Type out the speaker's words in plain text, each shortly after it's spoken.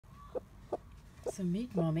So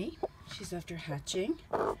meet Mommy. She's after hatching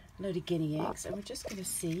a load of guinea eggs, and we're just going to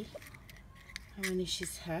see how many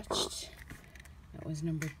she's hatched. That was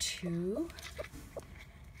number 2,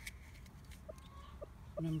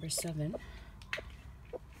 number 7.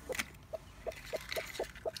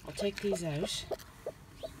 I'll take these out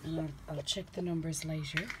and I'll check the numbers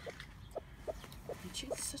later. And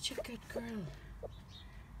you're such a good girl.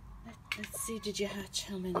 Let's see, did you hatch?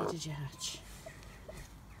 How many did you hatch?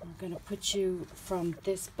 I'm going to put you from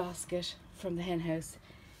this basket from the hen house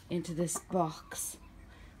into this box.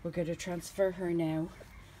 We're going to transfer her now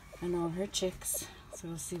and all her chicks. So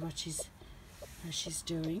we'll see what how she's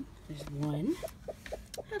doing. There's 1.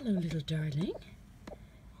 Hello, little darling.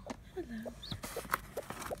 Hello.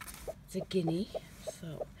 It's a guinea,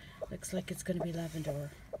 so looks like it's going to be lavender.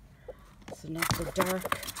 So not the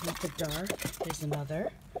dark. There's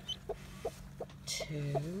another.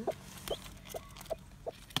 2,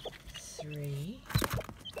 3,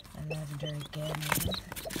 and lavender again.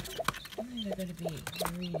 I think they're going to be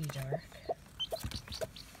really dark.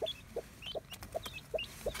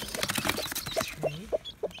 3,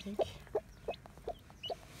 I think.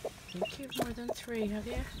 I think you've more than 3, have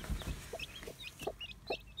you?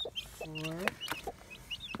 4.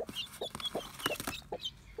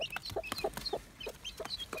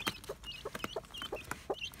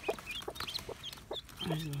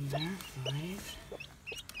 There's one there. 5.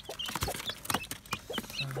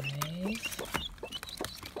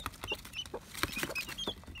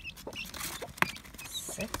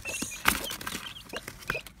 6.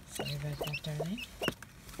 Sorry about that, darling.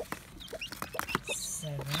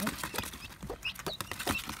 7.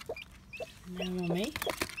 Now, Mommy,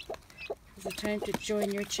 is it time to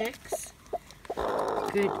join your chicks?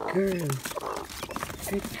 Good girl.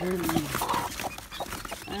 Good girl.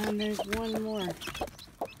 And there's 1 more.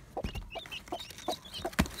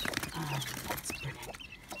 Oh, that's brilliant.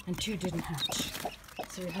 And 2 didn't hatch.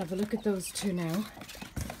 So we'll have a look at those 2 now.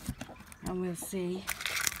 And we'll see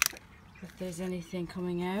if there's anything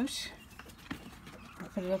coming out. I'll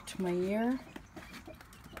put it up to my ear.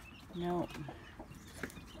 No.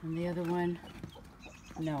 And the other one,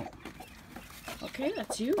 no. Okay,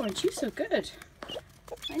 that's you. Aren't you so good?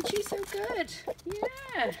 Aren't you so good?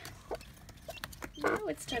 Yeah. Now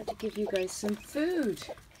it's time to give you guys some food.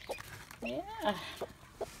 Yeah.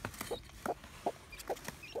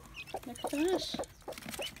 Look at that.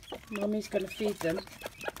 Mommy's going to feed them.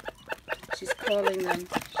 She's calling them.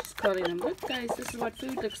 She's calling them. Look, guys, this is what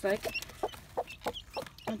food looks like.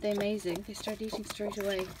 Aren't they amazing? They start eating straight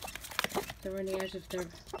away. They're running out of their...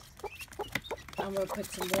 And we'll put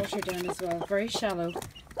some water down as well. Very shallow,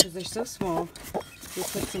 because they're so small. We'll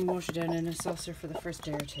put some water down in a saucer for the first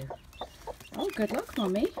day or 2. Oh, good luck,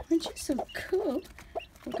 Mommy. Aren't you so cool?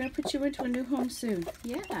 We're going to put you into a new home soon.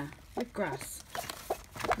 Yeah, with grass.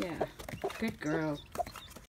 Yeah, good girl.